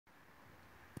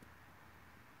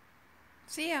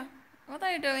Sia, what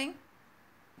are you doing?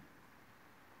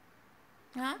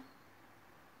 Huh?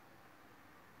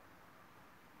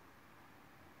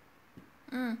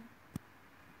 Mm.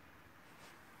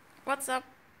 What's up?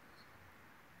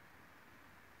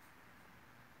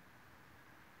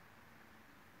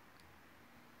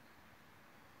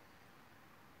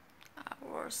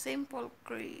 Our simple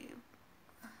crib.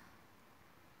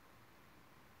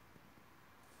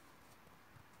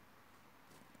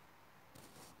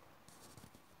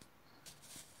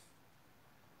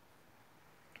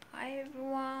 Hi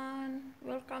everyone,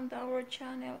 welcome to our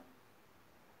channel.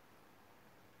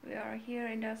 We are here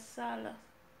in the sala.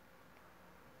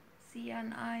 Sia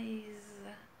and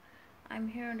I'm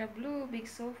here in the blue big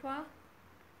sofa,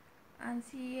 and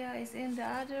Sia is in the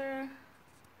other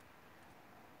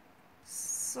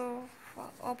sofa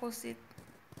opposite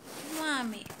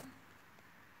mommy.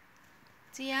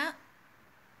 Sia,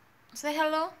 say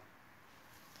hello.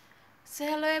 Say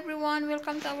hello everyone,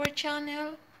 welcome to our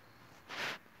channel.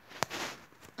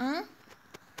 Hmm?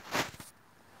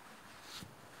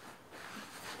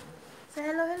 Say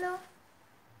hello, hello.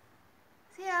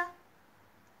 Sia.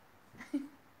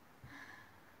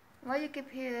 Why you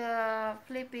keep here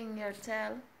flipping your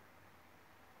tail?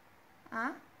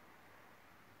 Huh?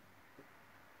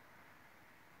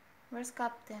 Where's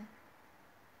Captain?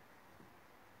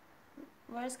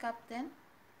 Where's Captain?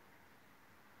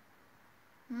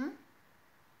 Hmm?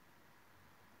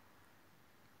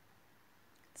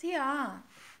 Sia,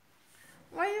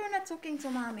 why are you not talking to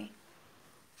mommy?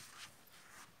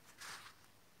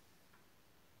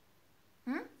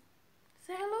 Hmm?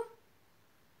 Say hello.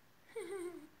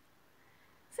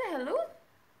 Say hello.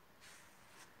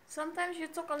 Sometimes you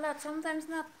talk a lot, sometimes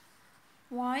not.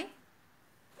 Why?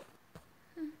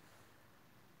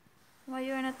 Why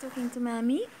you are not talking to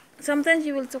mommy? Sometimes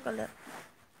you will talk a lot.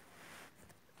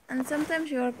 And sometimes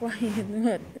you are quiet.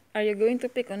 What? Are you going to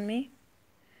pick on me?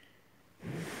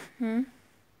 Hmm?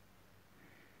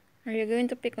 Are you going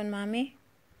to pick on mommy?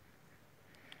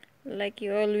 Like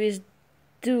you always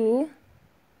do?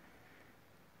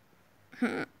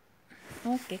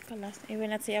 Okay, kalas. You will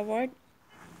not say a word?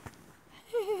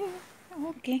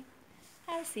 Okay.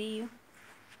 I'll see you.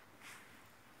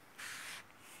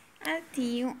 I'll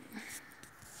see you.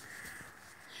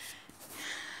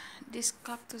 This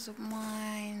cactus of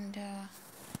mine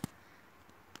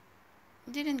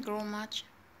didn't grow much.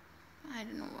 I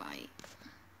don't know why.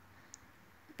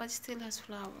 But it still has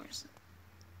flowers.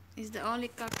 It's the only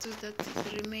cactus that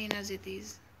remain as it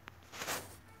is.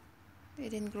 It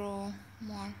didn't grow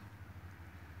more.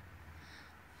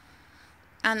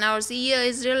 And our Sia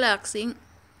is relaxing.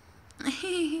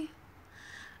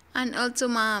 And also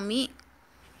mommy.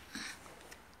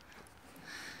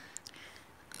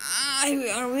 We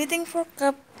are waiting for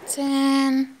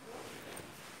Captain.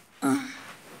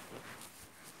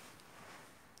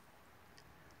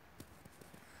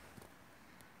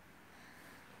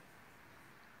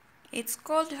 It's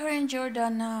cold here in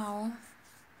Jordan now.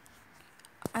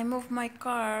 I moved my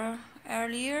car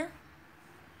earlier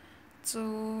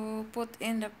to put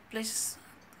in the place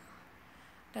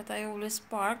that I always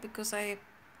park, because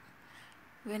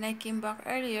when I came back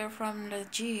earlier from the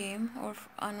gym or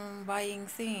on buying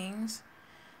things,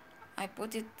 I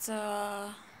put it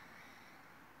in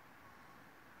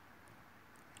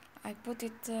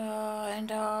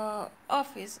the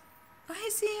office. I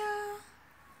see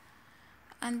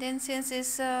and then since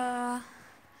it's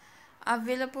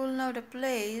available now, the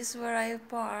place where I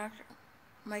park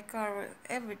my car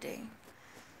every day,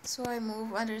 so I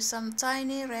move under some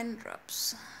tiny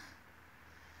raindrops.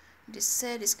 They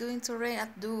said it's going to rain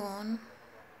at dawn,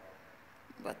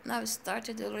 but now it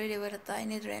started already with the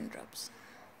tiny raindrops,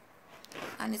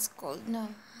 and it's cold now.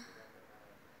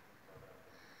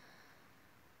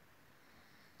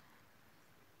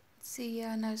 See,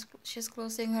 now she's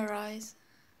closing her eyes.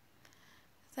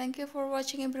 Thank you for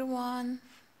watching everyone.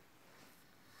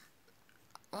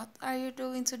 What are you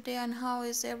doing today and how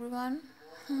is everyone?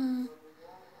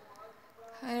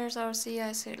 Here's our Sia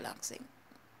is relaxing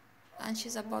and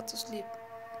she's about to sleep.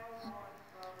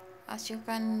 As you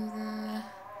can,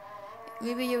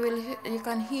 maybe you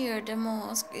can hear the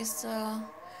mosque is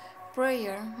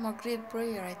prayer, Maghrib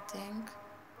prayer, I think.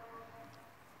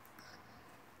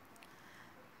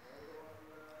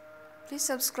 Please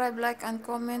subscribe, like and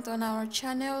comment on our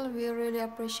channel. We really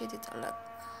appreciate it a lot.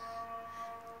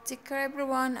 Take care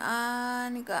everyone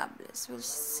and God bless. We'll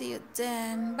see you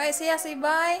then. Bye. Sia, say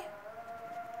bye.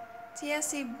 Sia,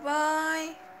 say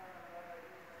bye.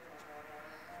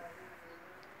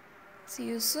 See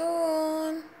you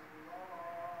soon.